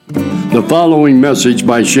The following message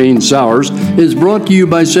by Shane Sowers is brought to you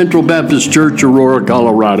by Central Baptist Church, Aurora,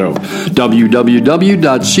 Colorado.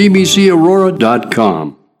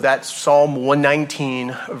 www.cbcaurora.com. That's Psalm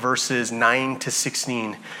 119, verses 9 to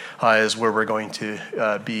 16 is where we're going to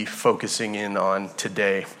be focusing in on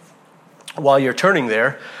today. While you're turning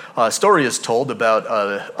there, a story is told about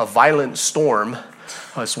a violent storm.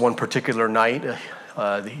 This one particular night,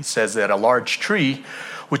 he says that a large tree,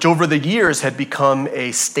 which over the years had become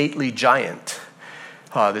a stately giant.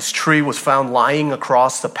 This tree was found lying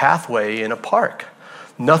across the pathway in a park.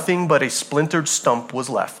 Nothing but a splintered stump was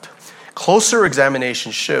left. Closer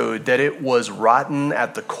examination showed that it was rotten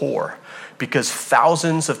at the core because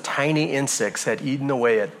thousands of tiny insects had eaten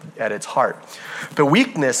away at its heart. The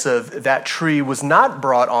weakness of that tree was not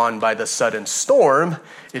brought on by the sudden storm.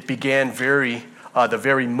 It began the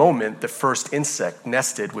very moment the first insect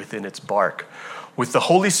nested within its bark. With the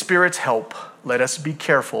Holy Spirit's help, let us be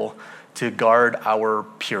careful to guard our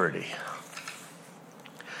purity.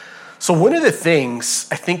 So one of the things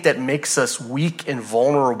I think that makes us weak and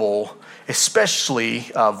vulnerable,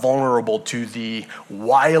 especially vulnerable to the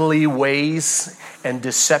wily ways and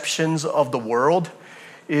deceptions of the world,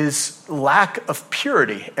 is lack of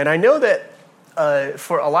purity. And I know that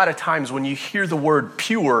for a lot of times when you hear the word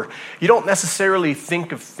pure, you don't necessarily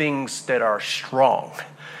think of things that are strong.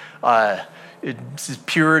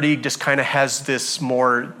 Purity just kind of has this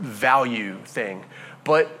more value thing.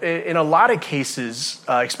 But in a lot of cases,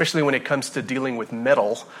 especially when it comes to dealing with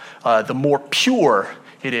metal, the more pure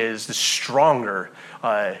it is, the stronger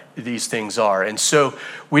these things are. And so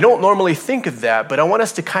we don't normally think of that, but I want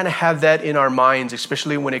us to kind of have that in our minds,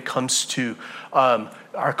 especially when it comes to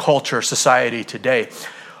our culture, society today.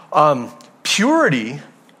 Purity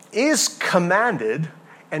is commanded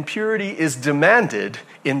and purity is demanded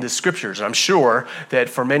in the scriptures. I'm sure that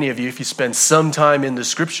for many of you, if you spend some time in the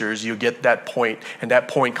scriptures, you get that point, and that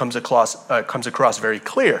point comes across very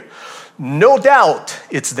clear. No doubt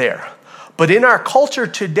it's there. But in our culture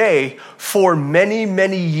today, for many,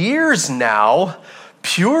 many years now,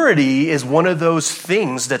 purity is one of those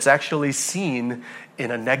things that's actually seen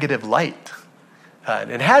in a negative light.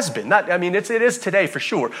 It has been. It is today for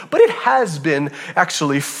sure, but it has been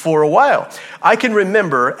actually for a while. I can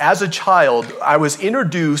remember as a child, I was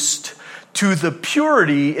introduced to the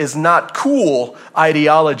purity is not cool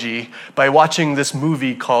ideology by watching this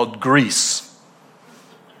movie called Grease.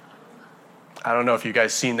 I don't know if you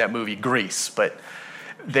guys seen that movie, Grease, but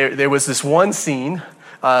there was this one scene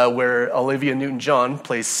where Olivia Newton-John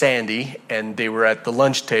plays Sandy, and they were at the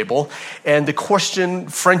lunch table, and the question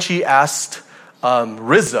Frenchie asked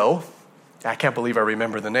Rizzo, I can't believe I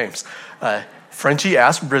remember the names. Frenchie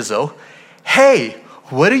asked Rizzo, "Hey,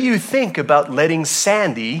 what do you think about letting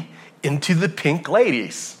Sandy into the Pink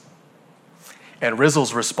Ladies?" And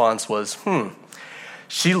Rizzo's response was,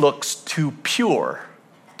 "She looks too pure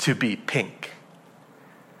to be pink."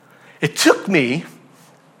 It took me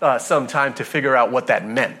some time to figure out what that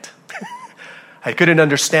meant. I couldn't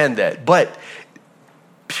understand that, but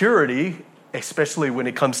purity, especially when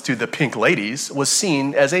it comes to the Pink Ladies, was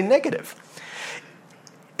seen as a negative.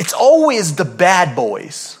 It's always the bad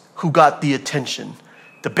boys who got the attention,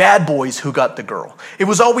 the bad boys who got the girl. It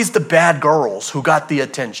was always the bad girls who got the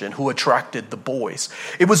attention, who attracted the boys.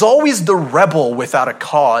 It was always the rebel without a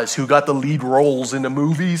cause who got the lead roles in the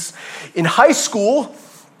movies. In high school,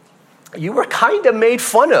 you were kind of made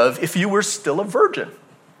fun of if you were still a virgin.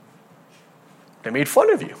 They made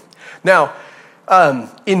fun of you. Now,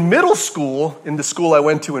 in middle school, in the school I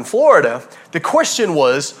went to in Florida, the question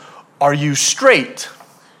was, are you straight?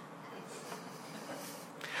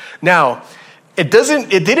 Now, it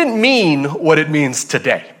didn't mean what it means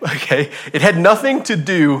today, okay? It had nothing to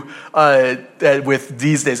do with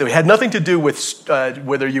these days. It had nothing to do with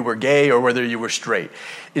whether you were gay or whether you were straight.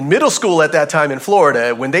 In middle school at that time in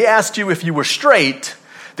Florida, when they asked you if you were straight,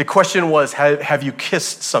 the question was, have you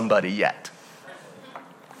kissed somebody yet?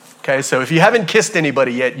 Okay, so if you haven't kissed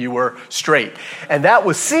anybody yet, you were straight. And that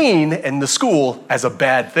was seen in the school as a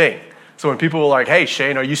bad thing. So when people were like, "Hey,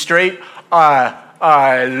 Shane, are you straight?" No.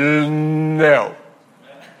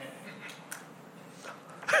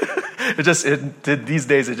 These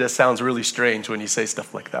days it just sounds really strange when you say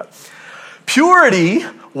stuff like that. Purity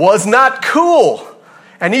was not cool.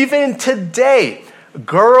 And even today,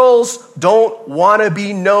 girls don't want to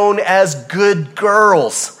be known as good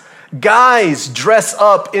girls. Guys dress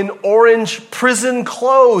up in orange prison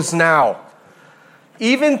clothes now.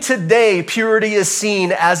 Even today, purity is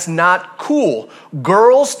seen as not cool.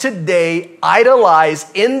 Girls today idolize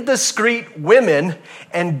indiscreet women,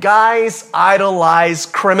 and guys idolize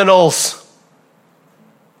criminals.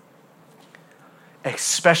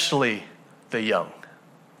 especially the young.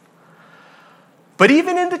 But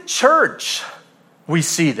even in the church, we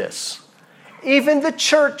see this. Even the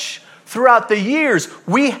church, throughout the years,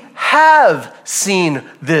 we have seen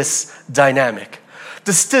this dynamic.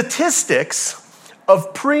 The statistics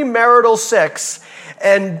of premarital sex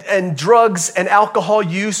and drugs and alcohol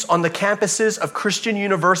use on the campuses of Christian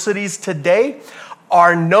universities today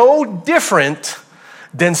are no different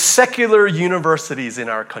than secular universities in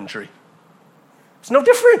our country. It's no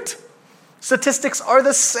different. Statistics are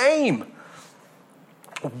the same.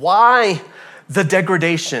 Why the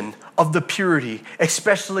degradation of the purity,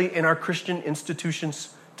 especially in our Christian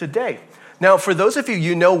institutions today? Now, for those of you,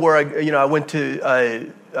 you know where I went to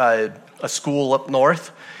a school up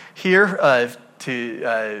north here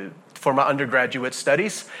for my undergraduate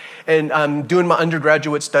studies, and I'm doing my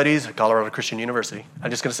undergraduate studies at Colorado Christian University. I'm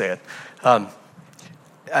just going to say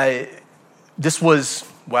it. This was,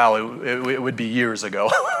 wow, it would be years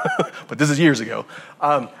ago, but this is years ago.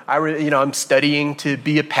 I'm studying to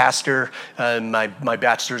be a pastor. My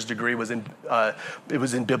bachelor's degree was in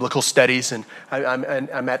biblical studies, and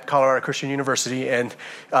I'm at Colorado Christian University, and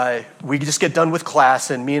we just get done with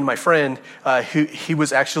class, and me and my friend, he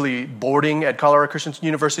was actually boarding at Colorado Christian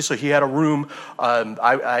University, so he had a room.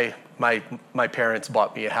 My parents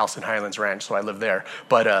bought me a house in Highlands Ranch, so I lived there,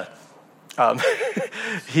 but.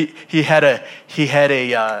 He had a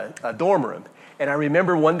dorm room, and I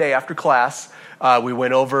remember one day after class, we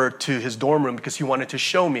went over to his dorm room because he wanted to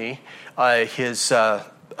show me his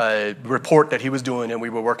report that he was doing, and we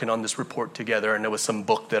were working on this report together, and there was some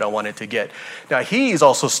book that I wanted to get. Now he's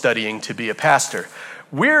also studying to be a pastor.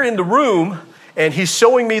 We're in the room, and he's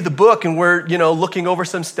showing me the book, and we're looking over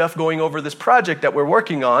some stuff, going over this project that we're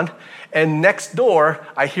working on, and next door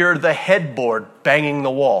I hear the headboard banging the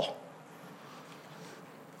wall.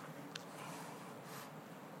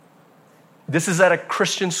 This is at a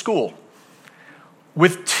Christian school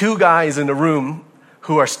with two guys in the room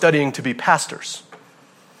who are studying to be pastors.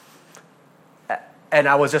 And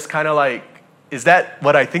I was just kind of like, is that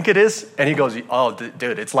what I think it is? And he goes, oh,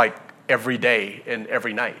 dude, it's like every day and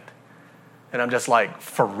every night. And I'm just like,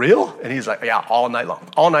 for real? And he's like, yeah, all night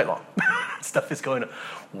long. Stuff is going on.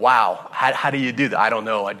 Wow, how do you do that? I don't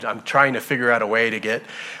know. I'm trying to figure out a way to get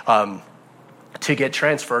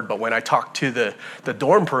transferred, but when I talk to the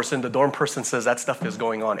dorm person says that stuff is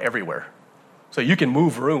going on everywhere. So you can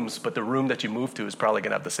move rooms, but the room that you move to is probably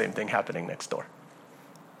going to have the same thing happening next door.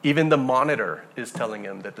 Even the monitor is telling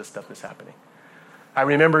him that this stuff is happening. I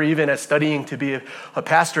remember even as studying to be a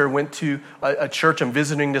pastor, went to a church. I'm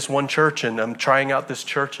visiting this one church, and I'm trying out this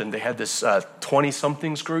church, and they had this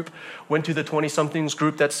 20-somethings group. Went to the 20-somethings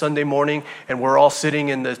group that Sunday morning, and we're all sitting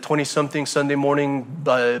in the 20-something Sunday morning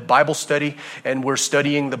Bible study, and we're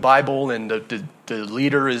studying the Bible, and the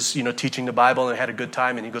leader is teaching the Bible, and I had a good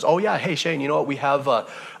time. And he goes, oh yeah, hey Shane, you know what? We have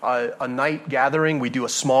a night gathering. We do a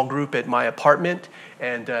small group at my apartment.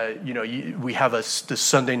 And, we have this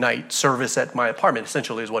Sunday night service at my apartment,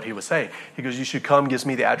 essentially is what he was saying. He goes, you should come, gives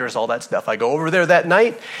me the address, all that stuff. I go over there that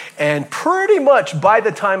night, and pretty much by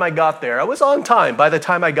the time I got there, I was on time. By the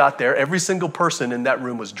time I got there, every single person in that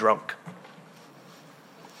room was drunk.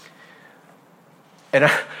 And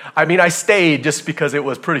I stayed just because it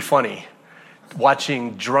was pretty funny.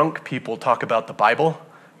 Watching drunk people talk about the Bible,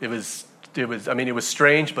 it was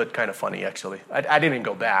strange, but kind of funny, actually. I didn't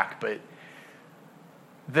go back, but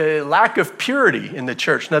the lack of purity in the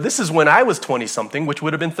church. Now, this is when I was 20-something, which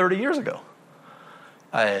would have been 30 years ago.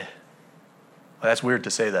 That's weird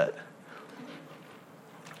to say that.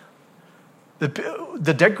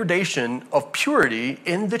 The degradation of purity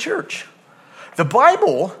in the church. The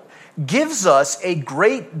Bible gives us a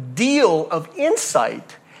great deal of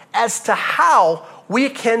insight as to how we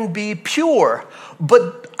can be pure.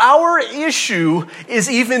 But our issue is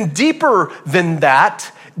even deeper than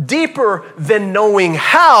that. Deeper than knowing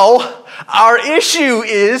how. Our issue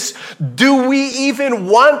is, do we even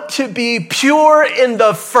want to be pure in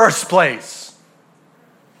the first place?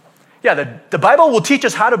 Yeah, the Bible will teach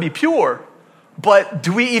us how to be pure, but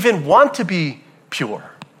do we even want to be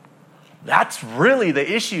pure? That's really the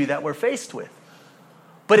issue that we're faced with.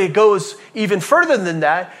 But it goes even further than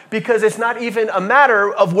that, because it's not even a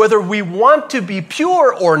matter of whether we want to be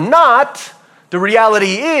pure or not. The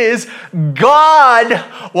reality is,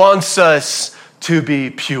 God wants us to be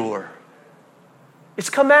pure. It's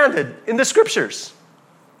commanded in the scriptures.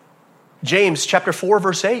 James chapter 4,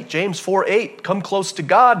 verse 8. James 4:8. Come close to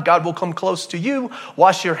God, God will come close to you.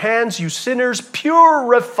 Wash your hands, you sinners.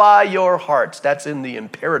 Purify your hearts. That's in the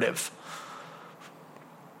imperative.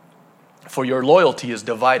 For your loyalty is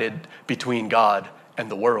divided between God and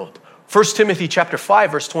the world. 1 Timothy chapter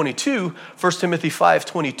 5, verse 22, 1 Timothy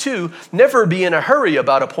 5:22, never be in a hurry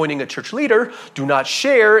about appointing a church leader. Do not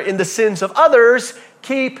share in the sins of others.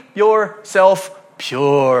 Keep yourself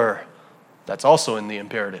pure. That's also in the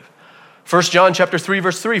imperative. 1 John chapter 3,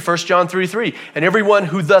 verse 3, 1 John 3:3, and everyone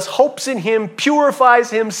who thus hopes in him purifies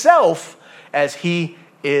himself as he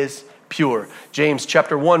is pure. James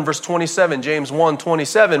chapter 1, verse 27, James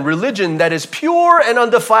 1:27, religion that is pure and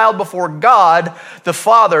undefiled before God the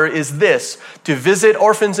Father is this, to visit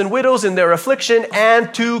orphans and widows in their affliction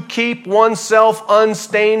and to keep oneself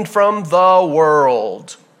unstained from the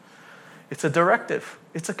world. It's a directive.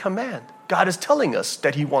 It's a command. God is telling us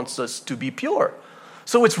that he wants us to be pure.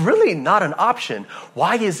 So it's really not an option.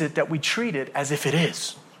 Why is it that we treat it as if it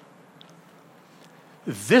is?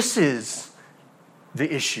 This is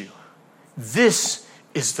the issue. This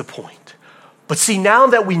is the point. But see, now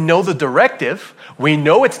that we know the directive, we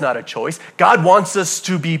know it's not a choice. God wants us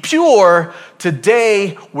to be pure.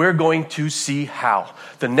 Today, we're going to see how.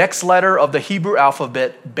 The next letter of the Hebrew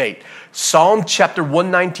alphabet, Beit. Psalm chapter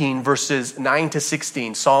 119, verses 9 to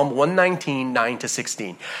 16. Psalm 119, 9 to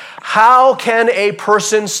 16. How can a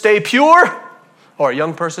person stay pure? Or a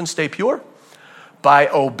young person stay pure? By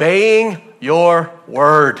obeying your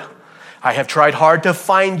word. I have tried hard to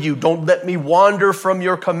find you. Don't let me wander from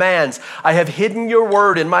your commands. I have hidden your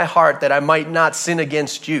word in my heart that I might not sin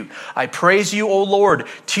against you. I praise you, O Lord.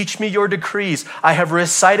 Teach me your decrees. I have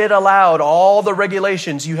recited aloud all the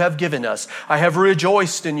regulations you have given us. I have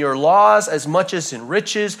rejoiced in your laws as much as in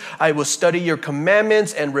riches. I will study your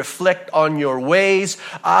commandments and reflect on your ways.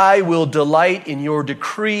 I will delight in your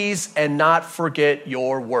decrees and not forget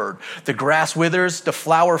your word. The grass withers, the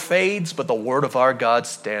flower fades, but the word of our God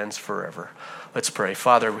stands forever. Let's pray.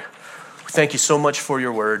 Father, we thank you so much for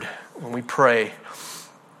your word. And we pray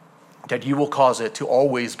that you will cause it to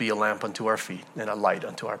always be a lamp unto our feet and a light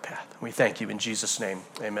unto our path. We thank you in Jesus' name.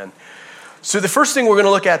 Amen. So the first thing we're going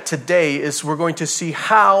to look at today is we're going to see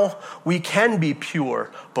how we can be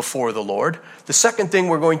pure before the Lord. The second thing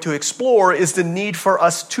we're going to explore is the need for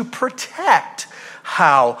us to protect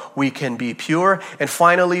how we can be pure. And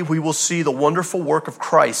finally, we will see the wonderful work of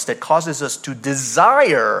Christ that causes us to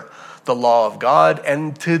desire the law of God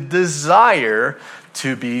and to desire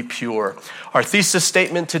to be pure. Our thesis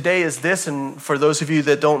statement today is this, and for those of you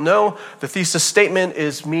that don't know, the thesis statement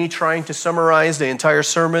is me trying to summarize the entire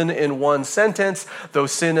sermon in one sentence. Though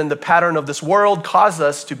sin and the pattern of this world cause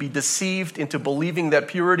us to be deceived into believing that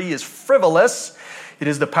purity is frivolous, it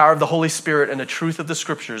is the power of the Holy Spirit and the truth of the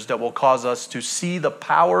Scriptures that will cause us to see the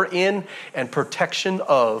power in and protection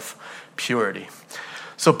of purity.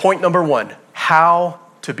 So point number one, how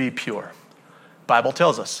to be pure. Bible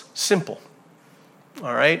tells us, simple.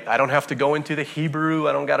 All right, I don't have to go into the Hebrew.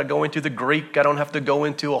 I don't got to go into the Greek. I don't have to go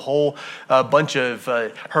into a whole bunch of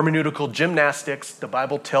hermeneutical gymnastics. The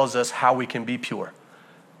Bible tells us how we can be pure.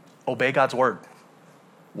 Obey God's word.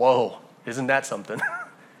 Whoa, isn't that something?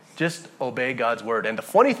 Just obey God's word. And the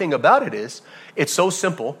funny thing about it is, it's so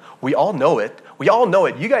simple. We all know it. We all know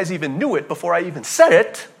it. You guys even knew it before I even said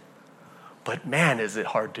it. But man, is it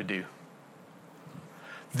hard to do.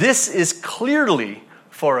 This is clearly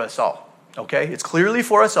for us all. Okay, it's clearly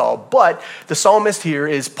for us all, but the psalmist here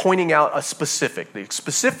is pointing out a specific. The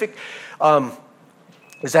specific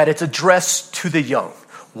is that it's addressed to the young.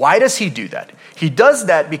 Why does he do that? He does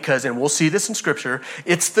that because, and we'll see this in Scripture,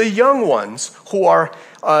 it's the young ones who are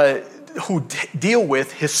who deal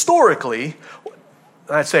with historically.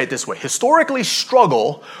 I'd say it this way: historically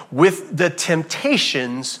struggle with the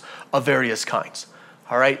temptations of various kinds.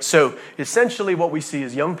 All right, so essentially what we see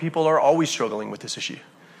is young people are always struggling with this issue.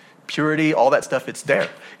 Purity, all that stuff, it's there.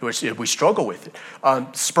 We struggle with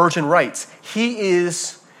it. Spurgeon writes, he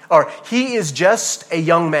is just a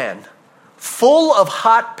young man, full of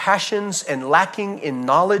hot passions and lacking in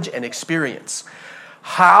knowledge and experience.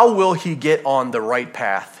 How will he get on the right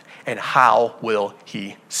path, and how will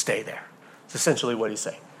he stay there? It's essentially what he's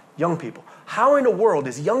saying. Young people. How in the world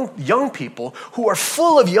is young people who are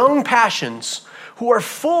full of young passions, who are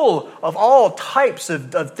full of all types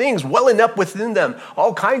of things welling up within them,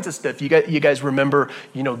 all kinds of stuff. You guys remember,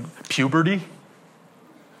 puberty?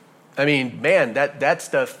 I mean, man, that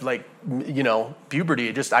stuff, like, puberty,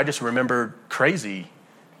 I just remember crazy,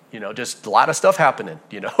 just a lot of stuff happening,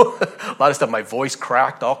 a lot of stuff. My voice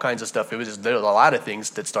cracked, all kinds of stuff. There was a lot of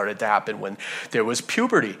things that started to happen when there was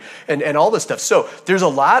puberty and all this stuff. So there's a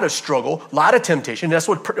lot of struggle, a lot of temptation. That's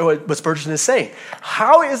what Spurgeon is saying.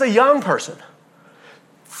 How is a young person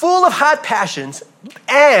full of hot passions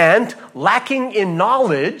and lacking in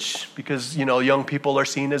knowledge, because, young people are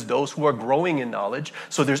seen as those who are growing in knowledge.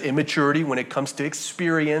 So there's immaturity when it comes to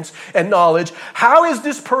experience and knowledge. How is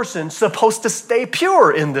this person supposed to stay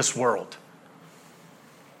pure in this world?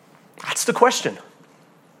 That's the question.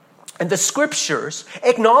 And the scriptures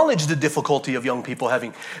acknowledge the difficulty of young people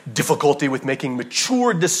having difficulty with making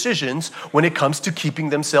mature decisions when it comes to keeping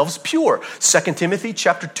themselves pure. 2 Timothy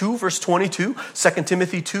chapter 2, verse 22, 2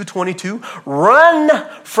 Timothy 2:22, run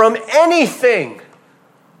from anything.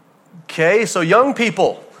 Okay, so young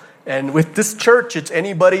people, and with this church, it's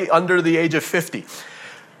anybody under the age of 50.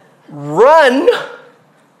 Run.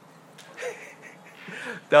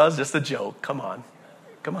 That was just a joke. Come on.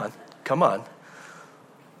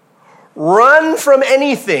 Run from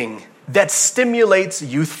anything that stimulates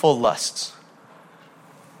youthful lusts.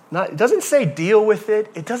 Now, it doesn't say deal with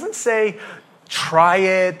it. It doesn't say try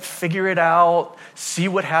it, figure it out, see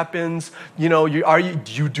what happens. You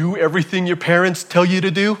do everything your parents tell you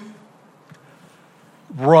to do?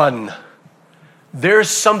 Run. There's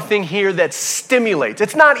something here that stimulates.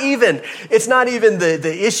 It's not even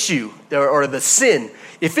the issue or the sin.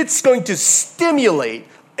 If it's going to stimulate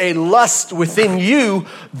a lust within you,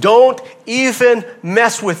 don't even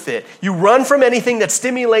mess with it. You run from anything that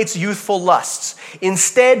stimulates youthful lusts.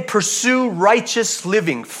 Instead, pursue righteous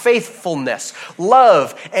living, faithfulness,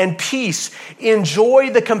 love, and peace. Enjoy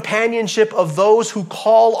the companionship of those who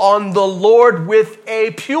call on the Lord with a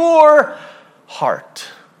pure heart,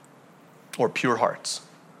 or pure hearts.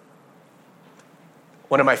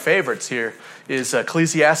 One of my favorites here is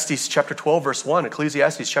Ecclesiastes chapter 12, verse 1.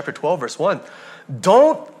 Ecclesiastes chapter 12, verse 1.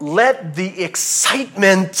 Don't let the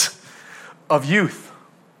excitement of youth.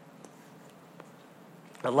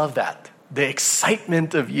 I love that. The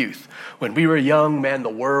excitement of youth. When we were young, man,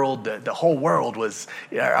 the whole world was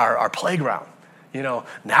our playground.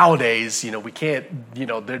 Nowadays, we can't,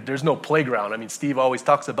 there's no playground. I mean, Steve always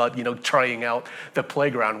talks about, trying out the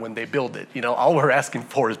playground when they build it. All we're asking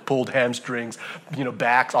for is pulled hamstrings,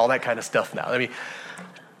 backs, all that kind of stuff now. I mean,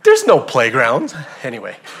 there's no playground.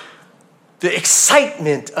 Anyway, the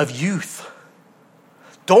excitement of youth.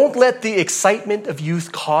 Don't let the excitement of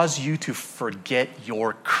youth cause you to forget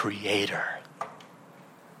your Creator.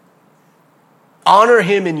 Honor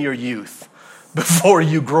Him in your youth before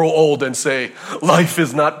you grow old and say, life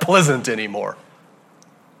is not pleasant anymore.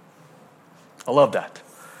 I love that.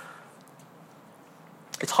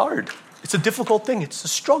 It's hard. It's a difficult thing. It's a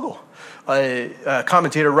struggle. A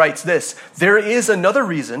commentator writes this: there is another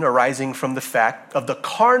reason arising from the fact of the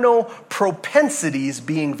carnal propensities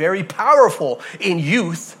being very powerful in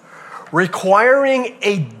youth, requiring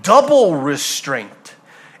a double restraint.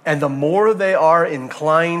 And the more they are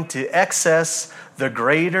inclined to excess, the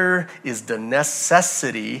greater is the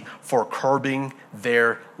necessity for curbing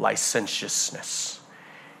their licentiousness.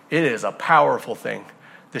 It is a powerful thing.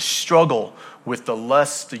 The struggle with the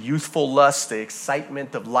lust, the youthful lust, the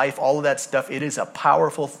excitement of life, all of that stuff, it is a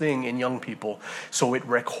powerful thing in young people. So it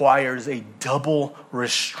requires a double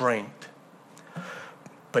restraint.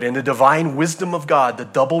 But in the divine wisdom of God, the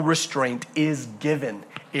double restraint is given.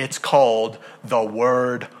 It's called the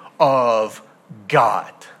Word of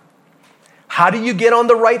God. How do you get on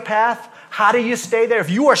the right path? How do you stay there? If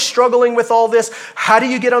you are struggling with all this, how do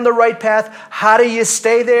you get on the right path? How do you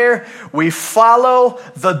stay there? We follow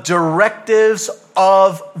the directives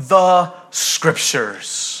of the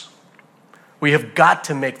Scriptures. We have got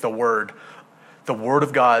to make the Word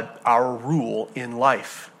of God, our rule in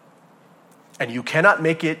life. And you cannot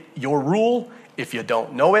make it your rule if you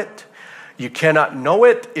don't know it. You cannot know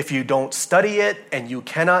it if you don't study it. And you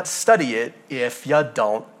cannot study it if you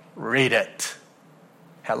don't read it.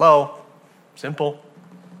 Hello. Simple,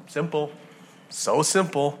 so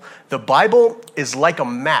simple. The Bible is like a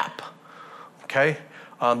map, okay?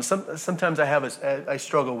 Sometimes I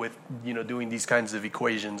struggle with, doing these kinds of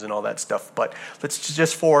equations and all that stuff, but let's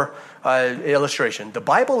just for illustration. The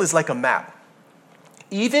Bible is like a map.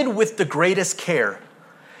 Even with the greatest care,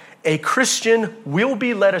 a Christian will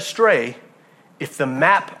be led astray if the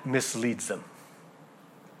map misleads them,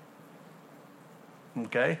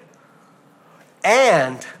 okay?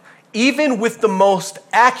 And even with the most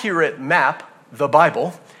accurate map, the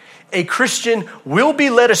Bible, a Christian will be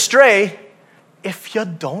led astray if you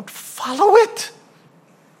don't follow it.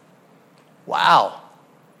 Wow,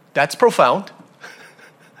 that's profound.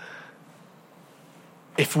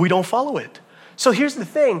 If we don't follow it. So here's the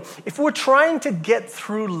thing. If we're trying to get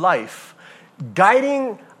through life,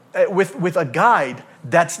 guiding with a guide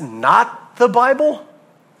that's not the Bible,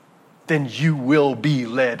 then you will be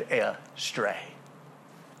led astray.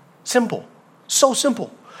 Simple. So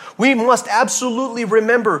simple. We must absolutely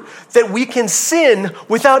remember that we can sin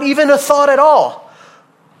without even a thought at all.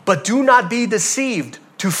 But do not be deceived.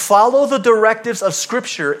 To follow the directives of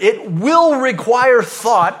Scripture, it will require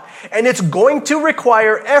thought, and it's going to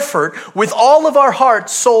require effort with all of our heart,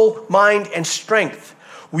 soul, mind, and strength.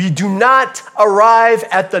 We do not arrive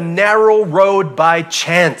at the narrow road by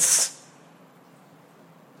chance.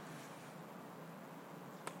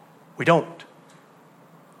 We don't.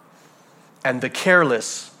 And the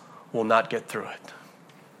careless will not get through it.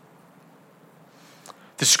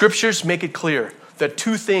 The Scriptures make it clear that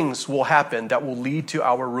two things will happen that will lead to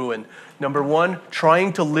our ruin. Number one,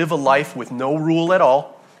 trying to live a life with no rule at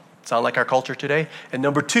all. Sound like our culture today? And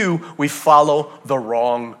number two, we follow the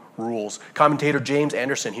wrong rules. Commentator James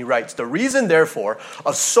Anderson, he writes, "The reason, therefore,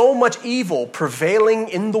 of so much evil prevailing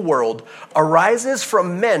in the world arises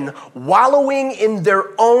from men wallowing in their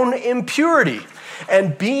own impurity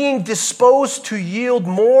and being disposed to yield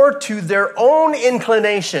more to their own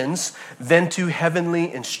inclinations than to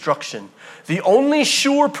heavenly instruction. The only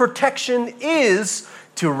sure protection is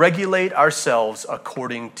to regulate ourselves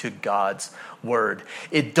according to God's word."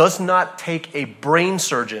 It does not take a brain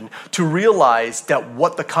surgeon to realize that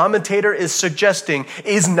what the commentator is suggesting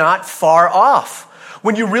is not far off.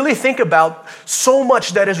 When you really think about so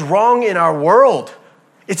much that is wrong in our world,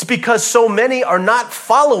 it's because so many are not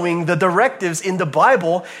following the directives in the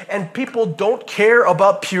Bible, and people don't care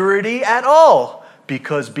about purity at all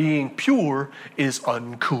because being pure is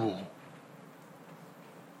uncool.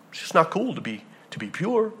 It's just not cool to be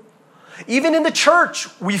pure. Even in the church,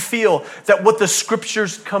 we feel that what the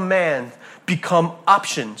Scriptures command become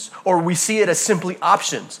options, or we see it as simply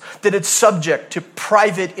options, that it's subject to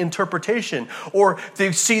private interpretation, or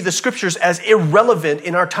they see the Scriptures as irrelevant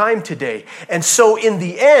in our time today. And so in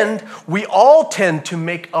the end, we all tend to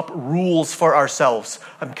make up rules for ourselves.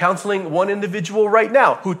 I'm counseling one individual right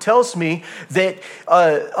now who tells me that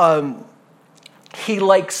he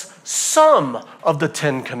likes some of the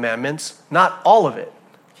 10 Commandments, not all of it.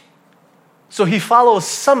 So he follows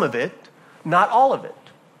some of it, not all of it.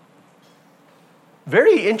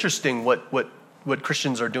 Very interesting what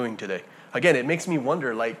Christians are doing today. Again, it makes me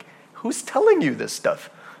wonder, who's telling you this stuff?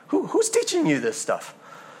 Who's teaching you this stuff?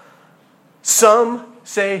 Some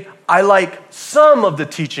say, I like some of the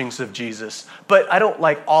teachings of Jesus, but I don't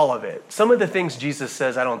like all of it. Some of the things Jesus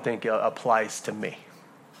says I don't think applies to me.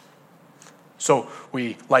 So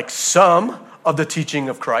we like some of the teaching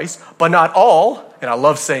of Christ, but not all. And I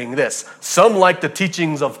love saying this. Some like the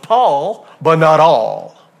teachings of Paul, but not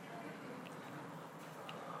all.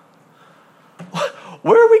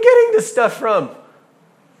 Where are we getting this stuff from?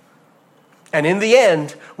 And in the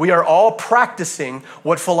end, we are all practicing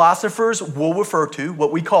what philosophers will refer to,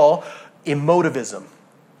 what we call emotivism.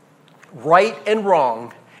 Right and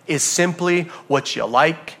wrong is simply what you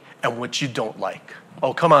like and what you don't like.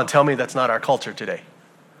 Oh, come on, tell me that's not our culture today.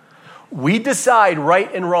 We decide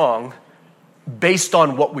right and wrong based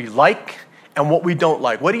on what we like and what we don't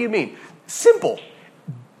like. What do you mean? Simple.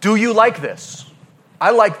 Do you like this? I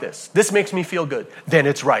like this. This makes me feel good. Then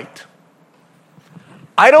it's right.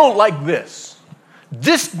 I don't like this.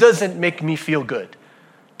 This doesn't make me feel good.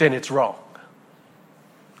 Then it's wrong.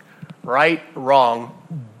 Right, wrong,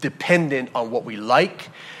 dependent on what we like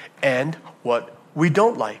and what we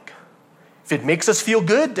don't like. If it makes us feel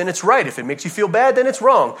good, then it's right. If it makes you feel bad, then it's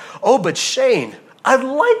wrong. Oh, but Shane, I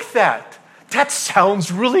like that. That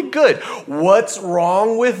sounds really good. What's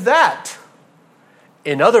wrong with that?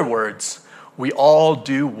 In other words, we all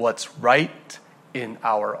do what's right in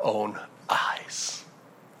our own eyes.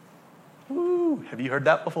 Ooh, have you heard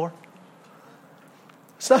that before?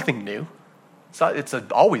 It's nothing new. It's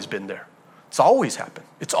always been there. It's always happened.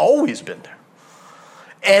 It's always been there.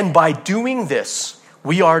 And by doing this,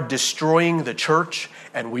 we are destroying the church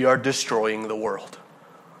and we are destroying the world.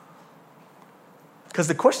 Because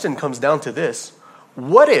the question comes down to this.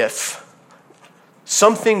 What if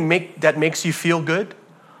something that makes you feel good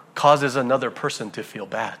causes another person to feel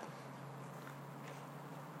bad?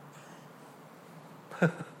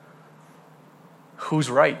 Who's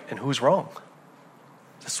right and who's wrong?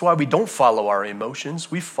 That's why we don't follow our emotions.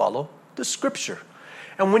 We follow the Scripture.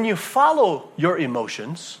 And when you follow your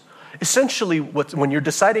emotions, essentially, when you're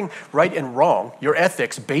deciding right and wrong, your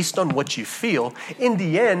ethics based on what you feel, in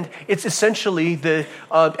the end, it's essentially the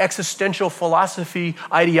existential philosophy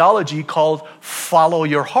ideology called follow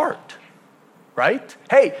your heart, right?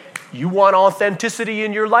 Hey, you want authenticity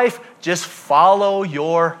in your life? Just follow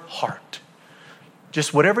your heart.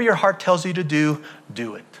 Just whatever your heart tells you to do,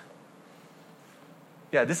 do it.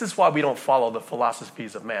 Yeah, this is why we don't follow the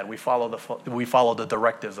philosophies of man. We follow the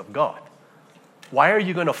directives of God. why are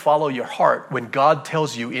you going to follow your heart when God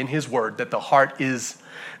tells you in his word that the heart is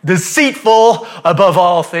deceitful above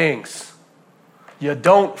all things? You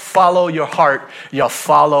don't follow your heart, you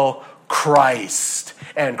follow Christ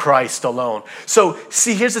and Christ alone. So,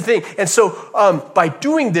 see, here's the thing. And so, by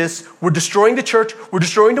doing this, we're destroying the church, we're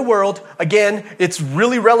destroying the world. Again, it's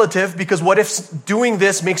really relative, because what if doing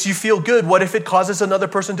this makes you feel good? What if it causes another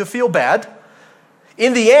person to feel bad?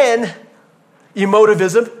 In the end,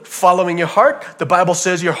 emotivism, following your heart. The Bible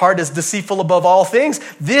says your heart is deceitful above all things.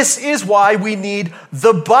 This is why we need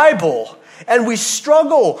the Bible. And we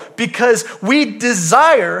struggle because we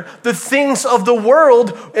desire the things of the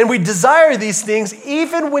world, and we desire these things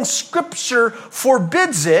even when Scripture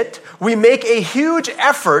forbids it. We make a huge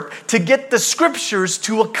effort to get the Scriptures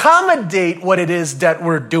to accommodate what it is that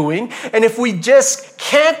we're doing. And if we just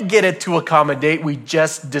can't get it to accommodate, we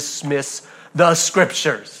just dismiss the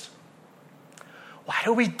Scriptures. Why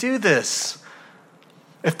do we do this?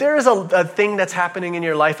 If there is a thing that's happening in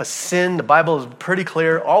your life, a sin, the Bible is pretty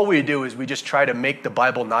clear. All we do is we just try to make the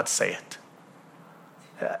Bible not say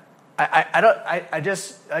it. I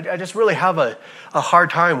just really have a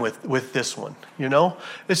hard time with this one, you know?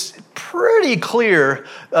 It's pretty clear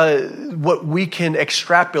what we can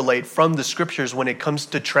extrapolate from the Scriptures when it comes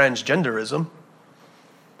to transgenderism.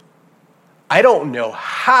 I don't know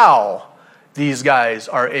how these guys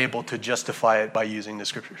are able to justify it by using the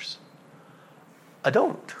Scriptures. I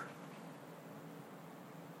don't.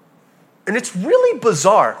 And it's really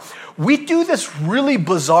bizarre. We do this really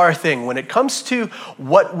bizarre thing when it comes to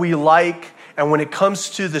what we like, and when it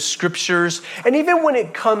comes to the Scriptures, and even when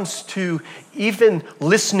it comes to even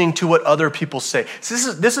listening to what other people say.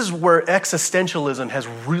 So this is where existentialism has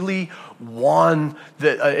really won,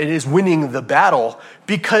 it is winning the battle,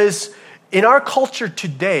 because in our culture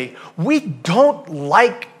today, we don't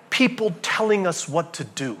like people telling us what to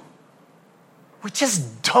do. We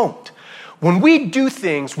just don't. When we do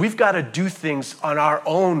things, we've got to do things on our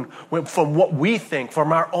own, from what we think,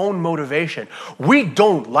 from our own motivation. We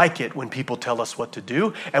don't like it when people tell us what to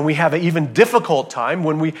do, and we have an even difficult time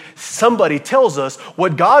when somebody tells us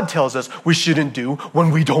what God tells us we shouldn't do when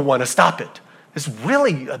we don't want to stop it. It's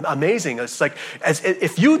really amazing. It's like,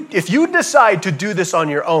 if you decide to do this on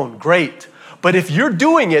your own, great. But if you're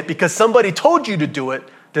doing it because somebody told you to do it,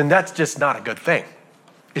 then that's just not a good thing.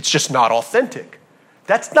 It's just not authentic.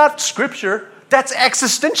 That's not Scripture. That's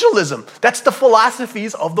existentialism. That's the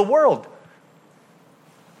philosophies of the world.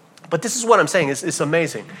 But this is what I'm saying. It's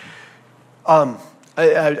amazing. I'm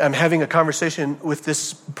having a conversation with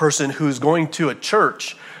this person who's going to a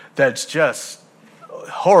church that's just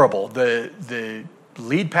horrible. The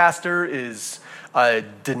lead pastor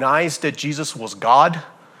denies that Jesus was God.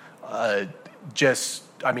 Just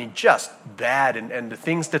bad, and the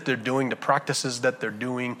things that they're doing, the practices that they're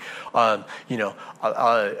doing. An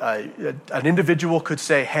individual could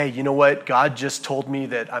say, hey, you know what? God just told me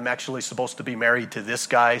that I'm actually supposed to be married to this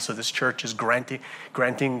guy, so this church is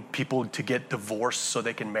granting people to get divorced so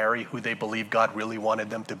they can marry who they believe God really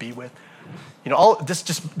wanted them to be with. This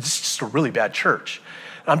is just a really bad church.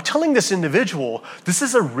 I'm telling this individual, this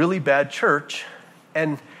is a really bad church,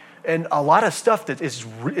 and a lot of stuff that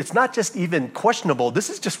it's not just even questionable.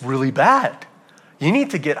 This is just really bad. You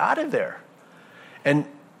need to get out of there. And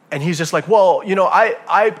he's just like, well,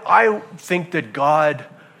 I think that God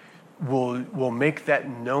will make that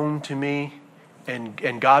known to me,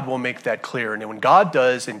 and God will make that clear. And when God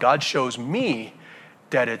does, and God shows me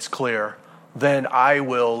that it's clear, then I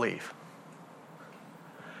will leave.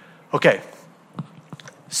 Okay.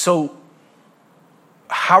 So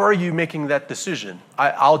how are you making that decision?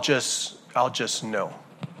 I'll just know.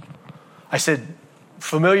 I said,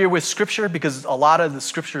 familiar with Scripture? Because a lot of the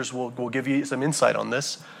Scriptures will give you some insight on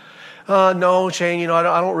this. No, Shane,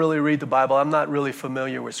 I don't really read the Bible. I'm not really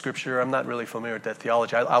familiar with Scripture. I'm not really familiar with that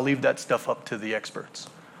theology. I'll leave that stuff up to the experts.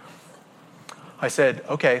 I said,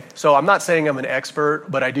 okay, so I'm not saying I'm an expert,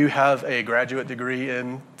 but I do have a graduate degree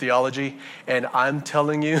in theology, and I'm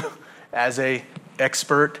telling you as a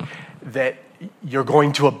expert that you're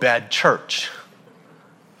going to a bad church.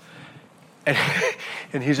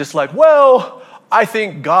 And he's just like, well, I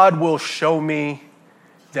think God will show me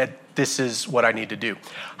that this is what I need to do.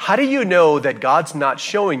 How do you know that God's not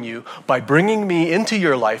showing you by bringing me into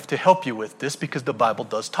your life to help you with this? Because the Bible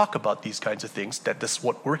does talk about these kinds of things, that this is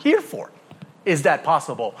what we're here for. Is that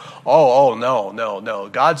possible? Oh, no.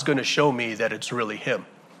 God's going to show me that it's really Him.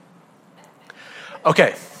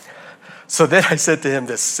 Okay, so then I said to him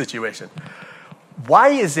this situation. Why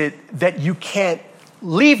is it that you can't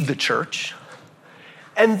leave the church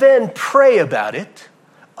and then pray about it,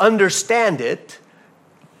 understand it,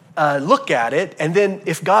 look at it, and then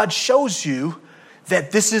if God shows you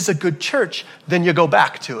that this is a good church, then you go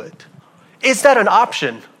back to it. Is that an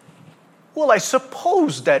option? Well, I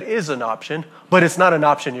suppose that is an option, but it's not an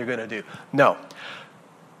option you're going to do. No.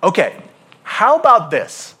 Okay, how about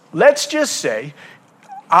this? Let's just say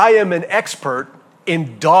I am an expert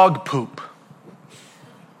in dog poop.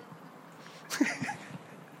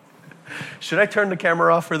 Should I turn the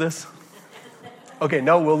camera off for this? Okay,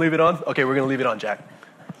 no, we'll leave it on? Okay, we're going to leave it on, Jack.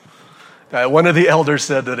 One of the elders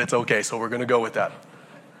said that it's okay, so we're going to go with that.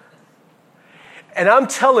 And I'm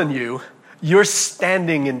telling you, you're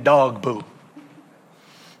standing in dog poo.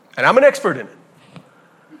 And I'm an expert in it.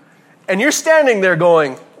 And you're standing there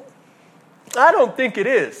going, I don't think it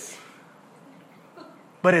is.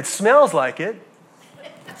 But it smells like it.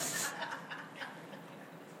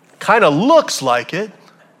 Kind of looks like it.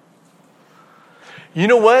 You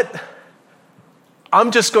know what?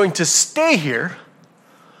 I'm just going to stay here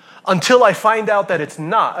until I find out that it's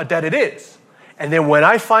not, that it is. And then when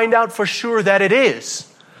I find out for sure that it is,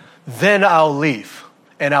 then I'll leave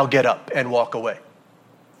and I'll get up and walk away.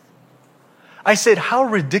 I said, how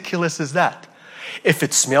ridiculous is that? If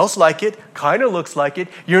it smells like it, kind of looks like it,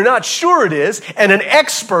 you're not sure it is, and an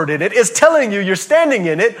expert in it is telling you you're standing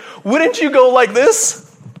in it, wouldn't you go like this?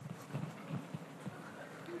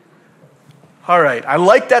 All right, I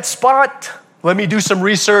like that spot. Let me do some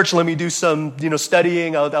research. Let me do some,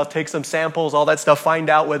 studying. I'll take some samples, all that stuff, find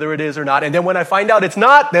out whether it is or not. And then when I find out it's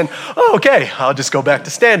not, then, okay, I'll just go back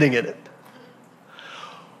to standing in it.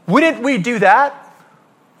 Wouldn't we do that?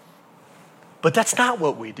 But that's not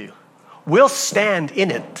what we do. We'll stand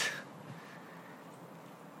in it.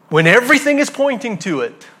 When everything is pointing to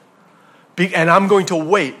it, and I'm going to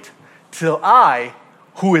wait till I,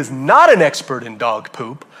 who is not an expert in dog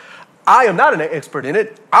poop, I am not an expert in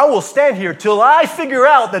it. I will stand here till I figure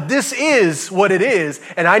out that this is what it is,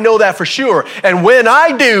 and I know that for sure. And when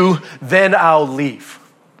I do, then I'll leave.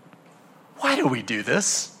 Why do we do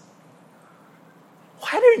this?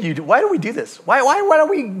 Why do we do this? Why don't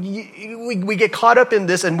we get caught up in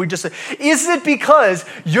this and we just say, is it because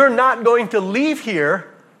you're not going to leave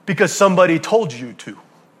here because somebody told you to?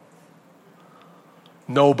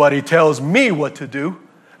 Nobody tells me what to do.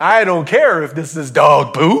 I don't care if this is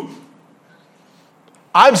dog poo.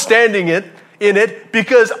 I'm standing in it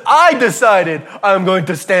because I decided I'm going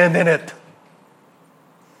to stand in it.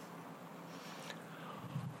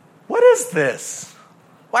 What is this?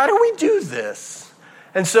 Why do we do this?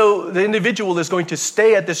 And so the individual is going to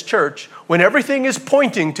stay at this church when everything is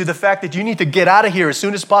pointing to the fact that you need to get out of here as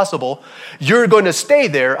soon as possible. You're going to stay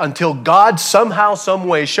there until God somehow, some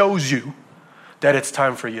way shows you that it's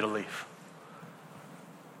time for you to leave.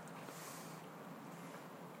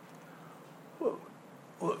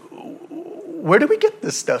 Where do we get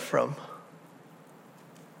this stuff from?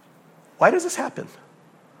 Why does this happen?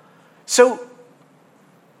 So,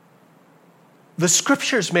 the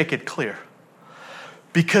scriptures make it clear.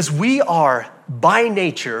 Because we are, by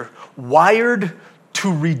nature, wired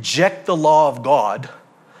to reject the law of God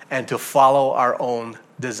and to follow our own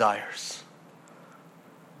desires.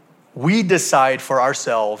 We decide for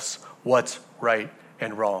ourselves what's right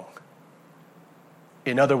and wrong.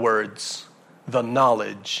 In other words, the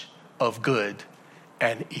knowledge of good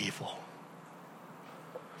and evil.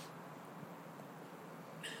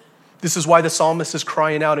 This is why the psalmist is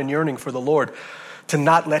crying out and yearning for the Lord to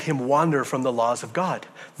not let him wander from the laws of God.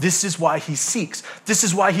 This is why he seeks. This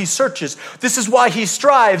is why he searches. This is why he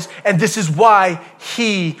strives. And this is why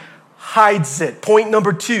he hides it. Point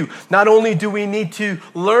number 2, not only do we need to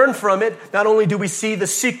learn from it, not only do we see the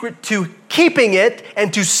secret to keeping it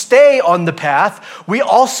and to stay on the path, we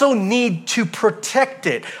also need to protect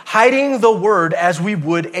it, hiding the word as we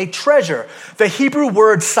would a treasure. The Hebrew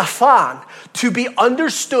word safan, to be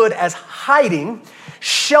understood as hiding,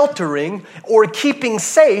 sheltering, or keeping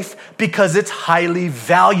safe because it's highly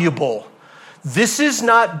valuable. This is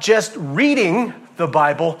not just reading the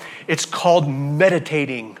Bible, it's called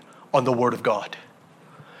meditating on the Word of God.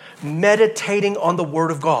 Meditating on the Word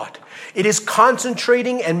of God. It is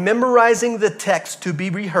concentrating and memorizing the text to be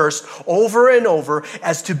rehearsed over and over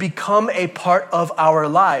as to become a part of our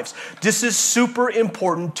lives. This is super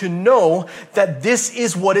important to know that this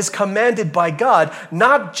is what is commanded by God,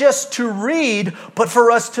 not just to read, but for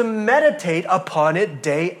us to meditate upon it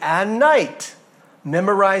day and night.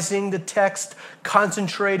 memorizing the text,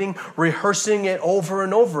 concentrating, rehearsing it over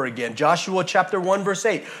and over again. Joshua chapter 1 verse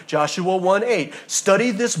 8. Joshua 1:8.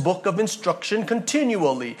 Study this book of instruction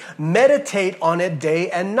continually. Meditate on it day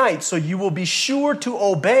and night so you will be sure to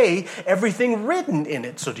obey everything written in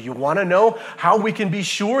it. So do you want to know how we can be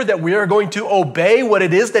sure that we are going to obey what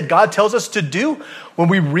it is that God tells us to do? When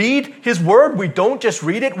we read His Word, we don't just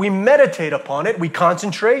read it, we meditate upon it, we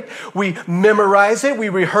concentrate, we memorize it, we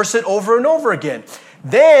rehearse it over and over again.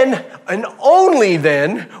 Then, and only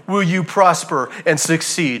then, will you prosper and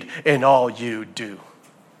succeed in all you do.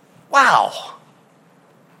 Wow.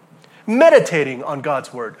 Meditating on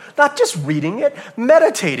God's Word. Not just reading it,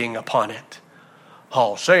 meditating upon it.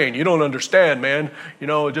 Oh, Shane, you don't understand, man.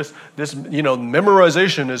 Just this,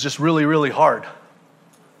 memorization is just really, really hard.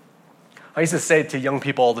 I used to say it to young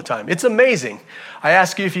people all the time. It's amazing. I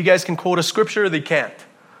ask you if you guys can quote a scripture, they can't.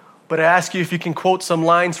 But I ask you if you can quote some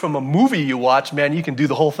lines from a movie you watch, man, you can do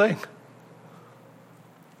the whole thing.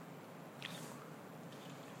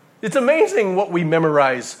 It's amazing what we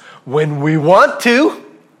memorize when we want to.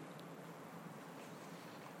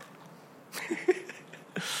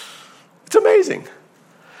 It's amazing.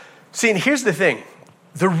 See, and here's the thing.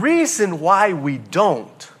 The reason why we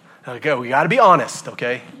don't, okay, we got to be honest,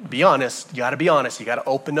 okay? Be honest. You got to be honest. You got to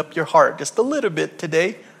open up your heart just a little bit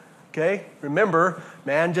today, okay? Remember,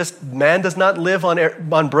 man does not live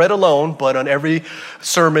on bread alone, but on every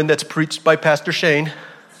sermon that's preached by Pastor Shane.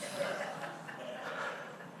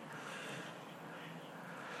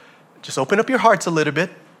 Just open up your hearts a little bit.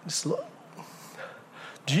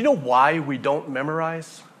 Do you know why we don't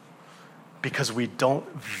memorize? Because we don't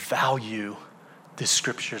value the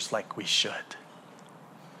scriptures like we should.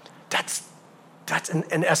 That's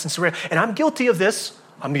in essence real. And I'm guilty of this.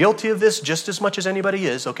 I'm guilty of this just as much as anybody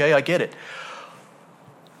is, okay? I get it.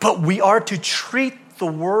 But we are to treat the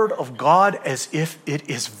Word of God as if it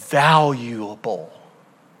is valuable.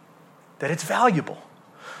 That it's valuable.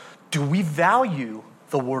 Do we value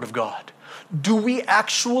the Word of God? Do we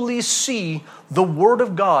actually see the Word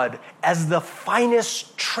of God as the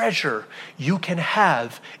finest treasure you can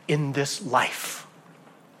have in this life?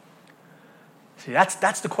 See,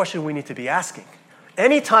 that's the question we need to be asking.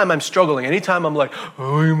 Anytime I'm struggling, anytime I'm like,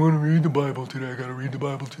 oh, I want to read the Bible today. I got to read the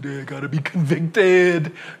Bible today. I got to be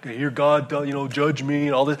convicted. I hear God, judge me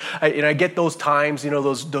and all this. I get those times,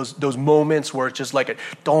 those moments where it's just like I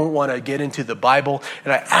don't want to get into the Bible.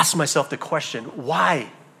 And I ask myself the question,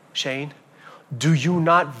 why, Shane? Do you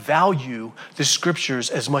not value the scriptures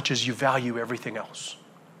as much as you value everything else?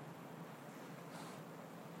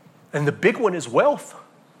 And the big one is wealth.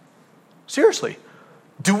 Seriously.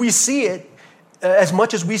 Do we see it as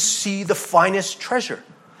much as we see the finest treasure?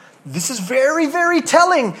 This is very, very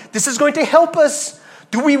telling. This is going to help us.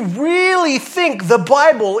 Do we really think the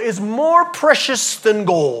Bible is more precious than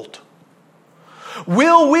gold?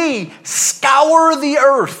 Will we scour the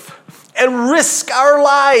earth and risk our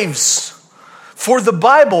lives for the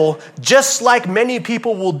Bible, just like many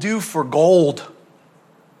people will do for gold?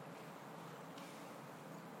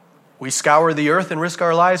 We scour the earth and risk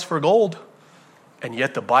our lives for gold, and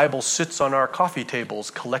yet the Bible sits on our coffee tables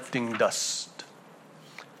collecting dust.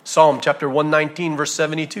 Psalm chapter 119, verse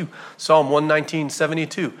 72. Psalm 119,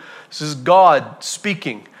 72. This is God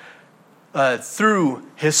speaking through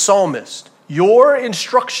His psalmist. Your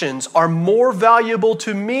instructions are more valuable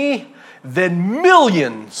to me than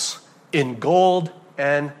millions in gold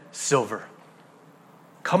and silver.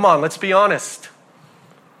 Come on, let's be honest.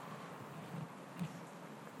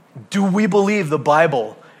 Do we believe the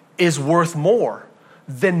Bible is worth more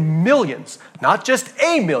than millions? Not just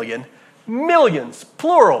a million, millions,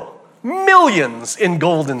 plural, millions in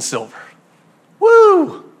gold and silver.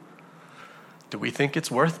 Woo! Do we think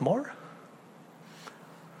it's worth more?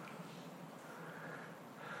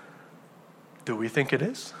 Do we think it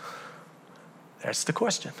is? That's the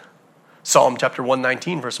question. Psalm chapter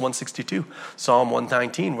 119, verse 162. Psalm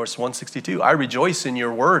 119, verse 162. I rejoice in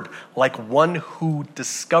your word like one who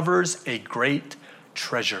discovers a great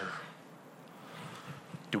treasure.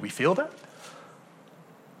 Do we feel that?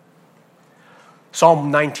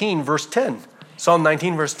 Psalm 19, verse 10. Psalm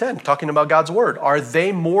 19, verse 10, talking about God's word.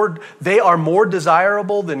 They are more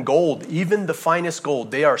desirable than gold, even the finest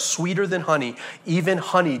gold. They are sweeter than honey, even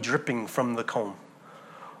honey dripping from the comb.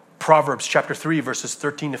 Proverbs chapter 3, verses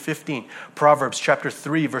 13 to 15. Proverbs chapter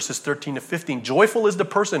 3, verses 13 to 15. Joyful is the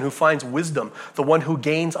person who finds wisdom, the one who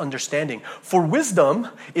gains understanding. For wisdom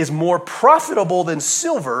is more profitable than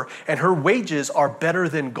silver, and her wages are better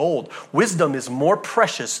than gold. Wisdom is more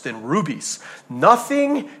precious than rubies.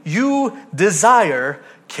 Nothing you desire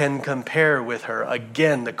can compare with her.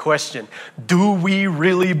 Again, the question, do we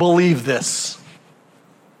really believe this?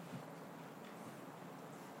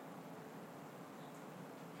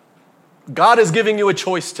 God is giving you a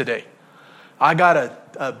choice today. I got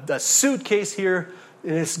a suitcase here,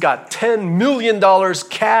 and it's got $10 million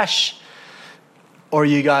cash, or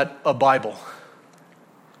you got a Bible.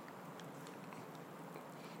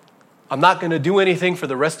 I'm not going to do anything for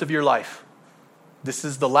the rest of your life. This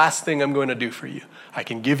is the last thing I'm going to do for you. I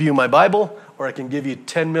can give you my Bible, or I can give you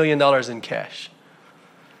 $10 million in cash.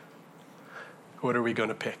 What are we going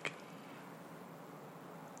to pick?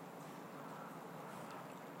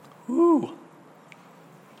 Ooh.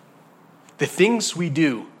 The things we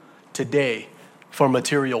do today for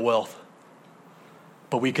material wealth,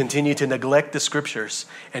 but we continue to neglect the scriptures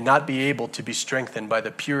and not be able to be strengthened by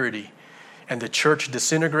the purity, and the church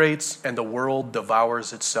disintegrates and the world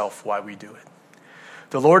devours itself while we do it.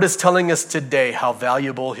 The Lord is telling us today how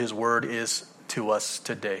valuable his word is to us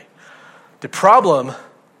today. The problem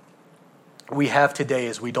we have today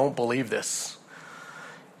is we don't believe this.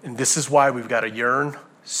 And this is why we've got to yearn,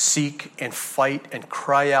 seek, and fight and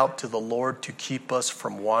cry out to the Lord to keep us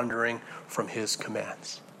from wandering from his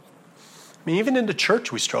commands. I mean, even in the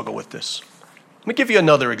church, we struggle with this. Let me give you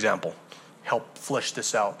another example. Help flesh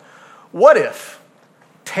this out. What if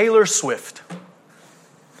Taylor Swift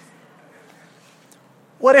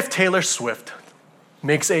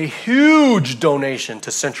makes a huge donation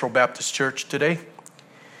to Central Baptist Church today?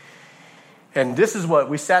 And this is what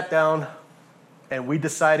we sat down and we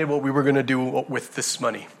decided what we were going to do with this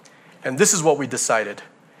money. And this is what we decided,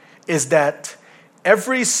 is that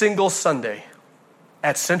every single Sunday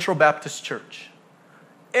at Central Baptist Church,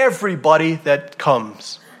 everybody that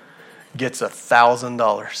comes gets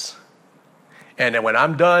 $1,000. And then when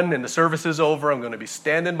I'm done and the service is over, I'm going to be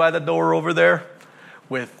standing by the door over there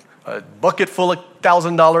with a bucket full of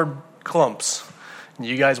 $1,000 clumps. And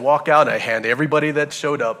you guys walk out and I hand everybody that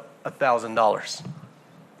showed up $1,000.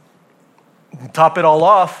 Top it all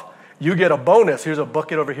off, you get a bonus. Here's a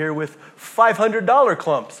bucket over here with $500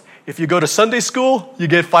 clumps. If you go to Sunday school, you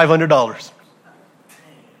get $500.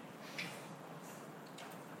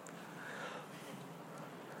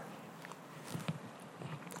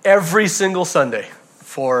 Every single Sunday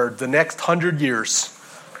for the next 100 years.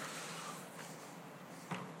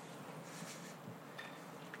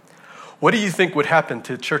 What do you think would happen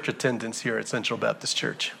to church attendance here at Central Baptist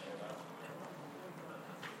Church?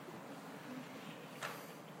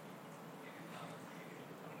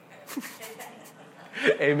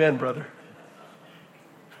 Amen, brother.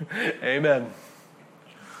 Amen.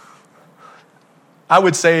 I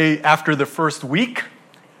would say after the first week,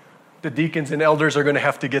 the deacons and elders are going to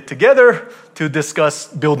have to get together to discuss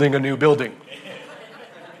building a new building.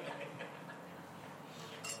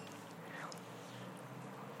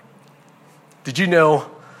 Did you know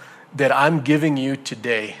that I'm giving you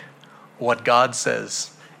today what God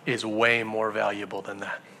says is way more valuable than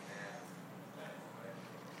that?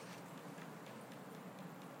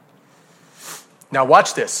 Now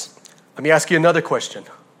watch this. Let me ask you another question.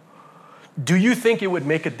 Do you think it would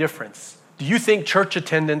make a difference? Do you think church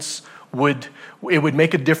attendance would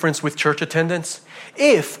make a difference with church attendance?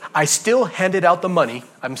 If I still handed out the money,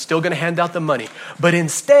 I'm still going to hand out the money, but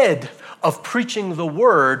instead of preaching the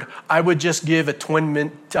word, I would just give a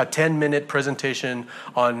 10-minute presentation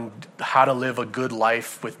on how to live a good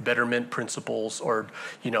life with betterment principles, or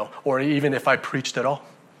even if I preached at all.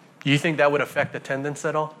 Do you think that would affect attendance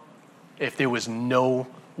at all? If there was no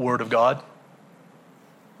word of God?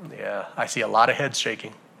 Yeah, I see a lot of heads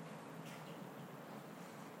shaking.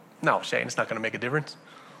 No, Shane, it's not going to make a difference.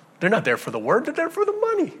 They're not there for the word, they're there for the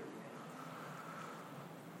money.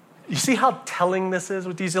 You see how telling this is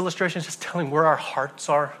with these illustrations? Just telling where our hearts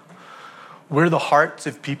are, where the hearts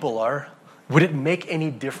of people are. Would it make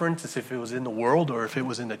any difference as if it was in the world or if it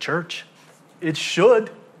was in the church? It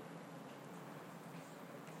should.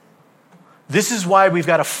 This is why we've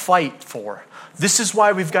got to fight for. This is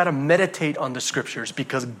why we've got to meditate on the scriptures,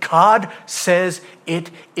 because God says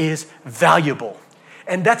it is valuable.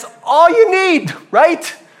 And that's all you need,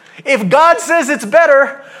 right? If God says it's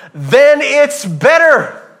better, then it's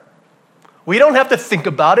better. We don't have to think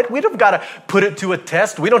about it. We don't got to put it to a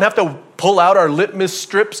test. We don't have to pull out our litmus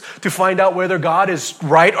strips to find out whether God is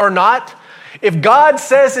right or not. If God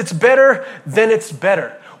says it's better, then it's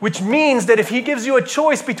better. Which means that if he gives you a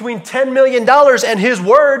choice between $10 million and his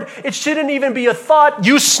word, it shouldn't even be a thought.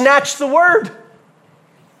 You snatch the word.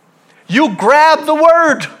 You grab the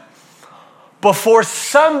word before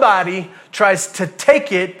somebody tries to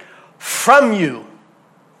take it from you.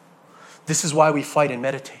 This is why we fight and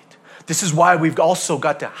meditate. This is why we've also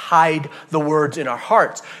got to hide the words in our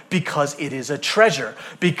hearts, because it is a treasure,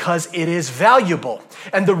 because it is valuable.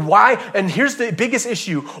 And here's the biggest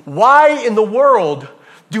issue. Why in the world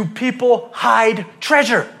do people hide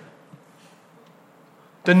treasure?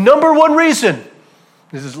 The number one reason,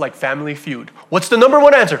 this is like Family Feud. What's the number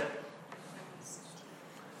one answer?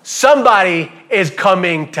 Somebody is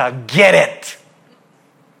coming to get it.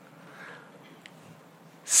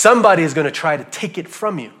 Somebody is going to try to take it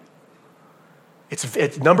from you.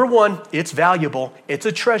 It's number one, it's valuable. It's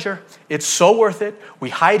a treasure. It's so worth it. We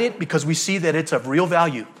hide it because we see that it's of real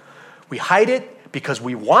value. We hide it because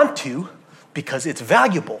we want to, because it's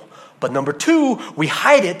valuable. But number two, we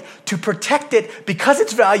hide it to protect it because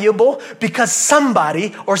it's valuable, because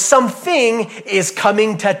somebody or something is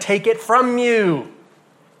coming to take it from you.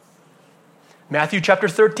 Matthew chapter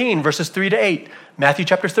 13, verses 3 to 8. Matthew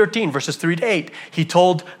chapter 13, verses 3 to 8. He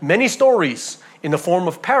told many stories in the form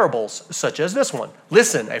of parables, such as this one.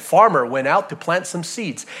 Listen, a farmer went out to plant some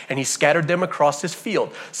seeds, and he scattered them across his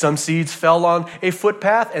field. Some seeds fell on a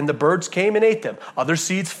footpath, and the birds came and ate them. Other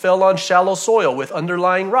seeds fell on shallow soil with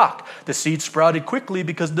underlying rock. The seeds sprouted quickly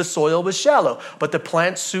because the soil was shallow, but the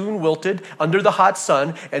plants soon wilted under the hot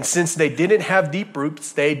sun, and since they didn't have deep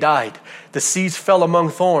roots, they died. The seeds fell among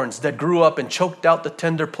thorns that grew up and choked out the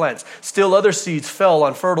tender plants. Still other seeds fell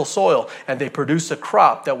on fertile soil, and they produced a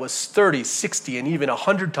crop that was 30, 60, and even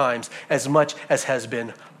 100 times as much as has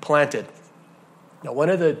been planted. Now, one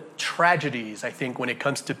of the tragedies, I think, when it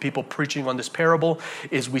comes to people preaching on this parable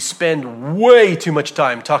is we spend way too much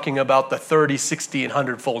time talking about the 30, 60, and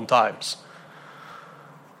 100-fold times.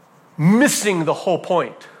 Missing the whole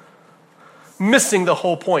point. Missing the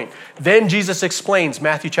whole point. Then Jesus explains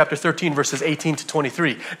Matthew chapter 13, verses 18 to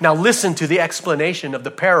 23. Now listen to the explanation of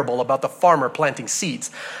the parable about the farmer planting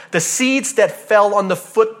seeds. The seeds that fell on the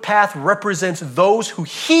footpath represents those who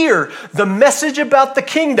hear the message about the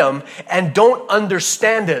kingdom and don't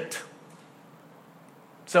understand it.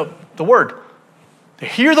 So the word. They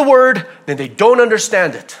hear the word, then they don't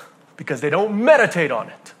understand it because they don't meditate on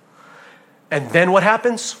it. And then what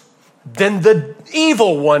happens? Then the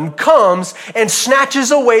evil one comes and snatches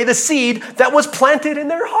away the seed that was planted in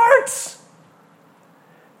their hearts.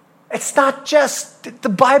 It's not just the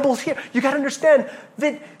Bible here. You got to understand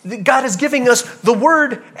that God is giving us the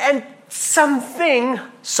word, and something,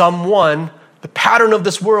 someone, the pattern of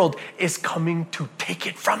this world is coming to take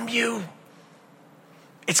it from you.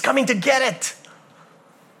 It's coming to get it.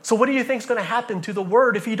 So what do you think is going to happen to the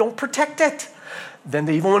word if you don't protect it? Then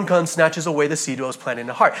the evil one comes, snatches away the seed that was planted in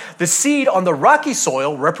the heart. The seed on the rocky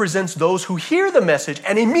soil represents those who hear the message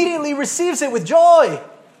and immediately receives it with joy.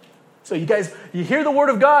 So you guys, you hear the word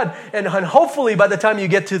of God, and hopefully by the time you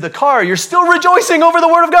get to the car, you're still rejoicing over the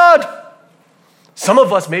word of God. Some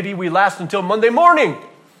of us, maybe we last until Monday morning.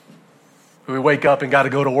 We wake up and got to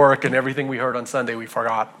go to work, and everything we heard on Sunday we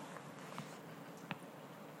forgot.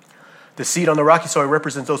 The seed on the rocky soil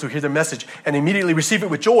represents those who hear the message and immediately receive it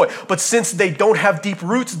with joy. But since they don't have deep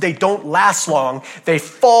roots, they don't last long. They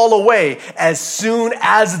fall away as soon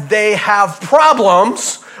as they have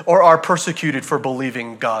problems or are persecuted for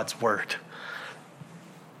believing God's word.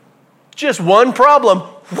 Just one problem.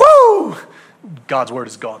 Woo! God's word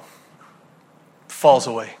is gone. Falls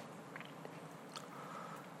away.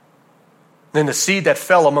 Then the seed that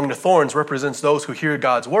fell among the thorns represents those who hear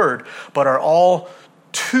God's word, but are all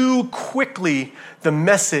too quickly the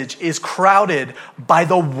message is crowded by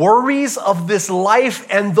the worries of this life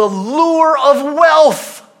and the lure of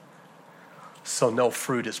wealth. So no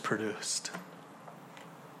fruit is produced.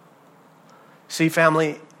 See,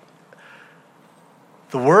 family,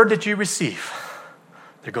 the word that you receive,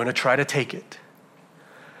 they're going to try to take it.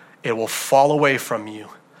 It will fall away from you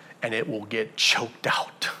and it will get choked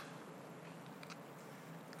out.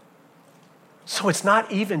 So it's not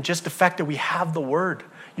even just the fact that we have the word.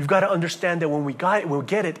 You've got to understand that when we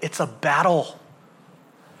get it, it's a battle.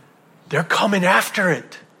 They're coming after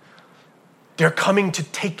it. They're coming to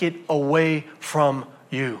take it away from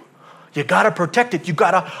you. You got to protect it. You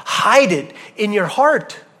got to hide it in your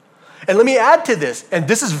heart. And let me add to this, and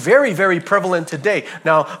this is very, very prevalent today.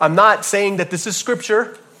 Now, I'm not saying that this is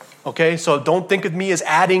scripture, okay? So don't think of me as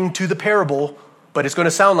adding to the parable, but it's going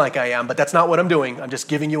to sound like I am, but that's not what I'm doing. I'm just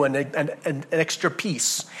giving you an extra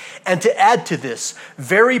piece. And to add to this,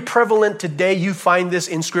 very prevalent today, you find this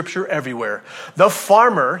in Scripture everywhere. The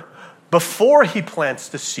farmer, before he plants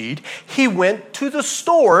the seed, he went to the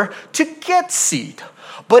store to get seed.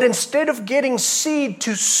 But instead of getting seed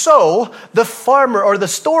to sow, the farmer or the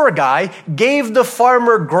store guy gave the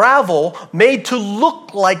farmer gravel made to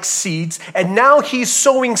look like seeds, and now he's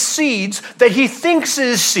sowing seeds that he thinks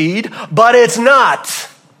is seed, but it's not.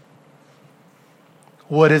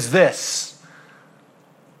 What is this?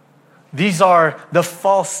 These are the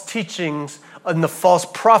false teachings and the false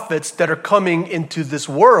prophets that are coming into this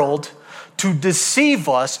world to deceive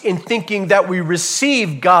us in thinking that we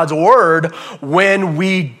received God's word when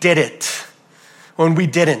we did it, when we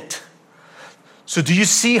didn't. So do you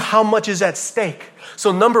see how much is at stake?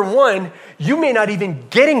 So number one, you may not even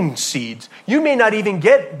getting seeds. You may not even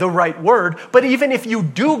get the right word, but even if you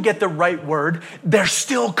do get the right word, they're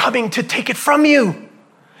still coming to take it from you.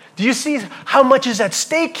 Do you see how much is at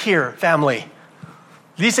stake here, family?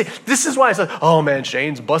 This is why I said, oh man,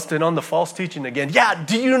 Shane's busting on the false teaching again. Yeah,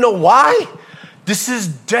 do you know why? This is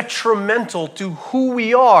detrimental to who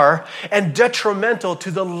we are and detrimental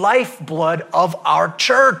to the lifeblood of our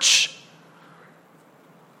church.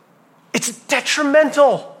 It's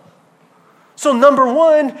detrimental. So number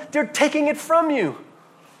one, they're taking it from you.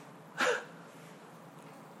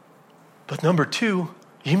 But number two,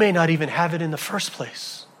 you may not even have it in the first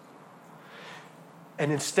place.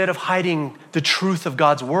 And instead of hiding the truth of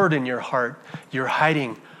God's word in your heart, you're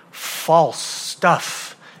hiding false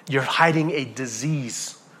stuff. You're hiding a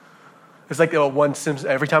disease. It's like one Simpsons.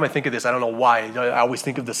 Every time I think of this, I don't know why. I always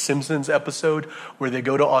think of the Simpsons episode where they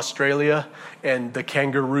go to Australia and the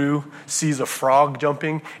kangaroo sees a frog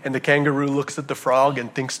jumping, and the kangaroo looks at the frog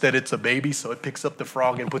and thinks that it's a baby, so it picks up the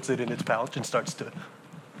frog and puts it in its pouch and starts to.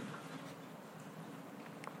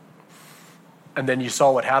 And then you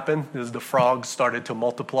saw what happened is the frogs started to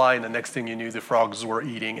multiply, and the next thing you knew, the frogs were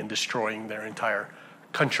eating and destroying their entire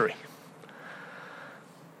country.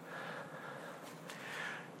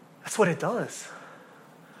 That's what it does.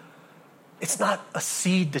 It's not a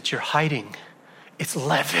seed that you're hiding. It's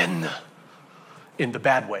leaven in the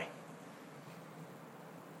bad way.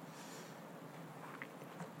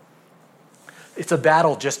 It's a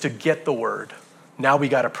battle just to get the word. Now we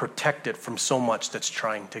got to protect it from so much that's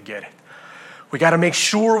trying to get it. We got to make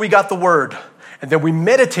sure we got the word, and then we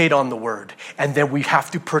meditate on the word, and then we have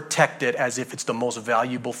to protect it as if it's the most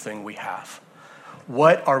valuable thing we have.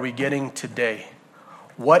 What are we getting today?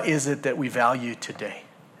 What is it that we value today?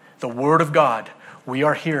 The word of God we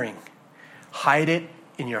are hearing. Hide it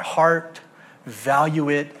in your heart, value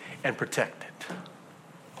it, and protect it.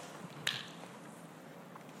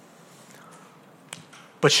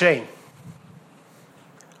 But Shane,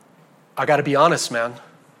 I got to be honest, man.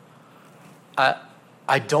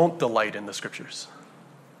 I don't delight in the scriptures.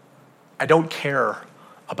 I don't care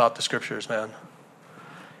about the scriptures, man.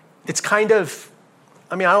 It's kind of,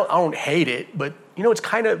 I don't hate it, but it's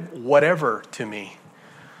kind of whatever to me.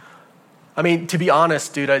 I mean, to be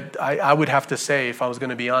honest, dude, I would have to say, if I was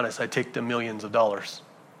going to be honest, I'd take the millions of dollars.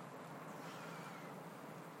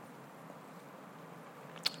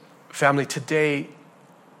 Family, today,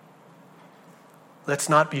 let's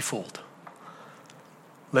not be fooled.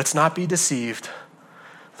 Let's not be deceived.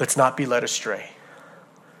 Let's not be led astray.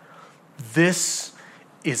 This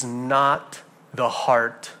is not the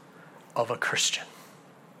heart of a Christian.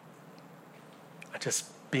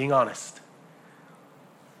 Just being honest.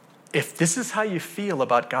 If this is how you feel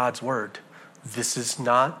about God's word, this is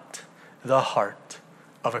not the heart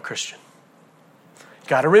of a Christian.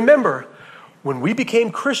 Got to remember, when we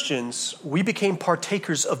became Christians, we became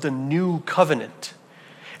partakers of the new covenant.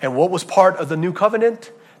 And what was part of the new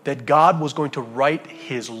covenant? That God was going to write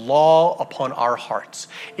his law upon our hearts.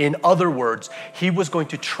 In other words, he was going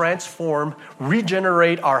to transform,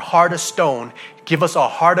 regenerate our heart of stone, give us a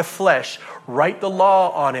heart of flesh, write the law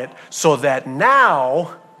on it, so that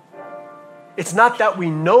now, it's not that we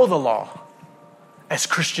know the law. As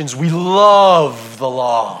Christians, we love the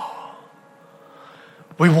law.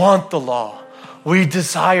 We want the law. We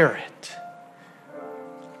desire it.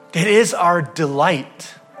 It is our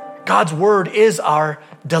delight. God's word is our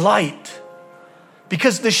delight.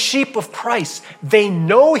 Because the sheep of Christ, they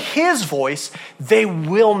know his voice. They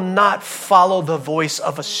will not follow the voice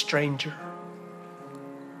of a stranger.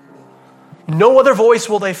 No other voice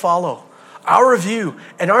will they follow. Our view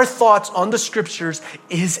and our thoughts on the scriptures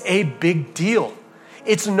is a big deal.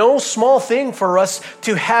 It's no small thing for us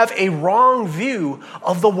to have a wrong view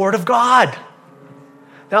of the Word of God.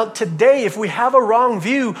 Now, today, if we have a wrong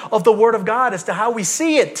view of the Word of God as to how we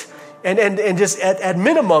see it, and just at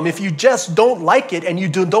minimum, if you just don't like it and you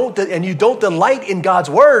don't delight in God's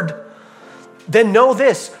Word, then know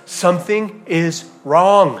this: something is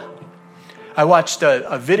wrong. I watched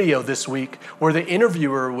a video this week where the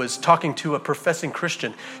interviewer was talking to a professing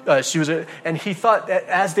Christian. And he thought that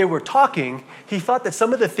as they were talking, he thought that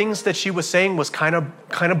some of the things that she was saying was kind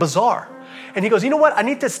of bizarre. And he goes, "You know what? I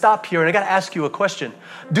need to stop here and I got to ask you a question.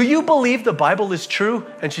 Do you believe the Bible is true?"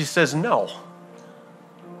 And she says, "No."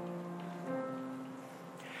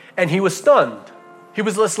 And he was stunned. He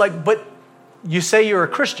was just like, "But you say you're a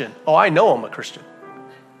Christian." "Oh, I know I'm a Christian."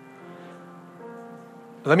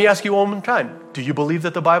 Let me ask you one more time. Do you believe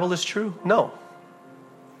that the Bible is true? No.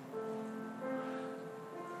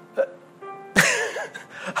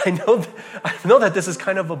 I know that this is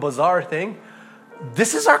kind of a bizarre thing.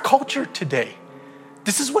 This is our culture today.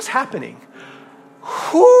 This is what's happening.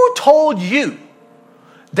 Who told you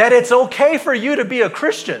that it's okay for you to be a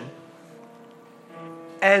Christian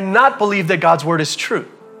and not believe that God's word is true?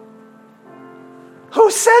 Who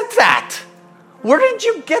said that? Where did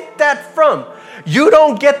you get that from? You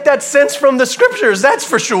don't get that sense from the scriptures, that's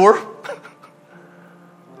for sure.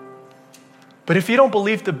 But if you don't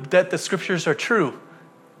believe that the scriptures are true,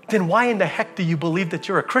 then why in the heck do you believe that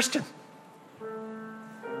you're a Christian?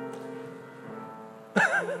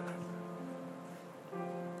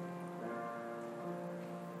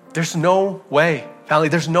 There's no way. Family,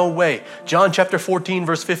 there's no way. John chapter 14,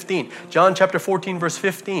 verse 15. John chapter 14, verse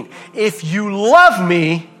 15. If you love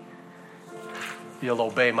me, you'll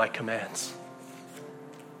obey my commands.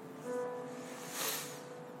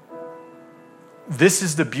 This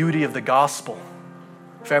is the beauty of the gospel.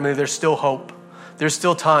 Family, there's still hope. There's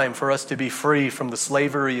still time for us to be free from the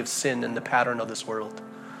slavery of sin and the pattern of this world.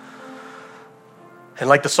 And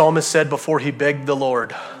like the psalmist said before he begged the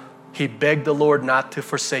Lord not to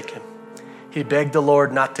forsake him. He begged the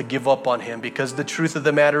Lord not to give up on him, because the truth of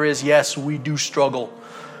the matter is, yes, we do struggle.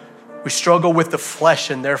 We struggle with the flesh,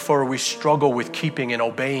 and therefore we struggle with keeping and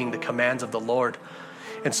obeying the commands of the Lord.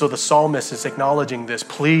 And so the psalmist is acknowledging this.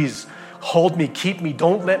 Please hold me, keep me.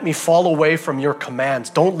 Don't let me fall away from your commands.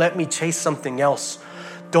 Don't let me chase something else.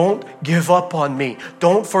 Don't give up on me.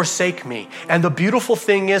 Don't forsake me. And the beautiful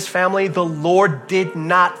thing is, family, the Lord did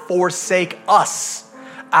not forsake us.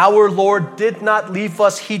 Our Lord did not leave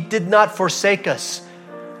us. He did not forsake us.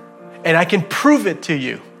 And I can prove it to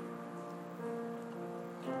you.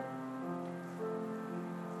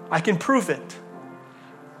 I can prove it.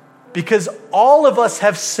 Because all of us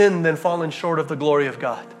have sinned and fallen short of the glory of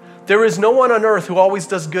God. There is no one on earth who always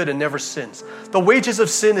does good and never sins. The wages of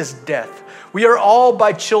sin is death. We are all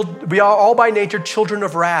by nature children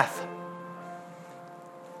of wrath.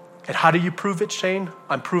 And how do you prove it, Shane?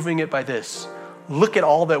 I'm proving it by this. Look at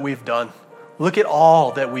all that we've done. Look at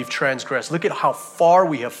all that we've transgressed. Look at how far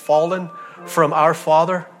we have fallen from our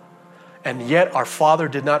Father. And yet our Father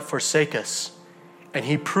did not forsake us. And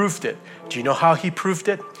He proved it. Do you know how He proved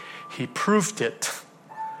it? He proved it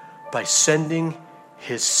by sending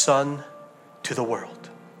His Son to the world.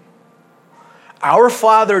 Our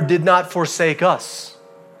Father did not forsake us.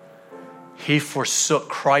 He forsook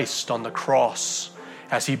Christ on the cross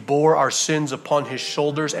as He bore our sins upon His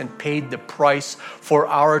shoulders and paid the price for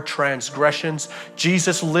our transgressions.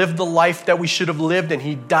 Jesus lived the life that we should have lived, and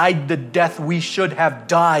He died the death we should have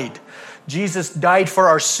died. Jesus died for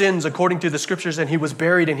our sins according to the scriptures, and He was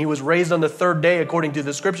buried, and He was raised on the third day according to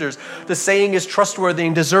the scriptures. The saying is trustworthy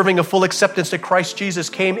and deserving of full acceptance that Christ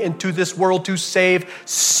Jesus came into this world to save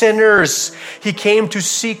sinners. He came to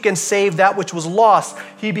seek and save that which was lost.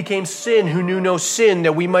 He became sin who knew no sin,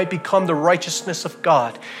 that we might become the righteousness of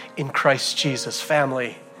God in Christ Jesus.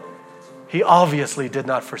 Family, He obviously did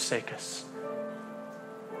not forsake us.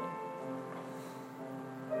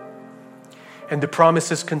 And the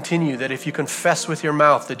promises continue that if you confess with your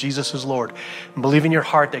mouth that Jesus is Lord and believe in your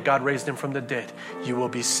heart that God raised Him from the dead, you will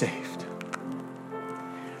be saved.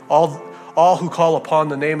 All who call upon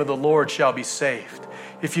the name of the Lord shall be saved.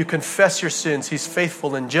 If you confess your sins, He's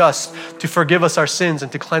faithful and just to forgive us our sins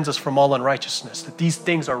and to cleanse us from all unrighteousness. That these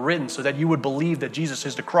things are written so that you would believe that Jesus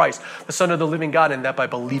is the Christ, the Son of the living God, and that by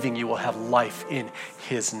believing you will have life in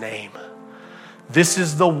His name. This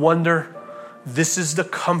is the wonder. This is the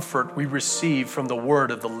comfort we receive from the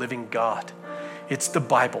word of the living God. It's the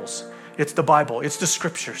Bibles. It's the Bible. It's the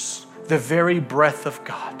scriptures. The very breath of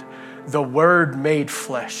God. The word made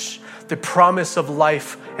flesh. The promise of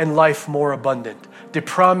life and life more abundant. The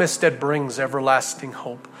promise that brings everlasting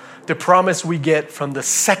hope. The promise we get from the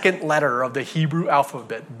second letter of the Hebrew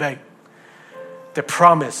alphabet, Bet. The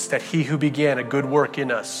promise that He who began a good work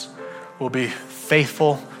in us will be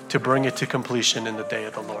faithful to bring it to completion in the day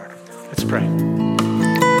of the Lord. Let's pray.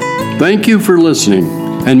 Thank you for listening,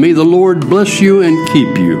 and may the Lord bless you and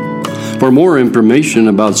keep you. For more information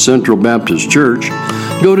about Central Baptist Church,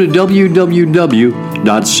 go to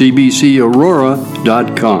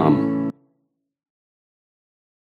www.cbcaurora.com.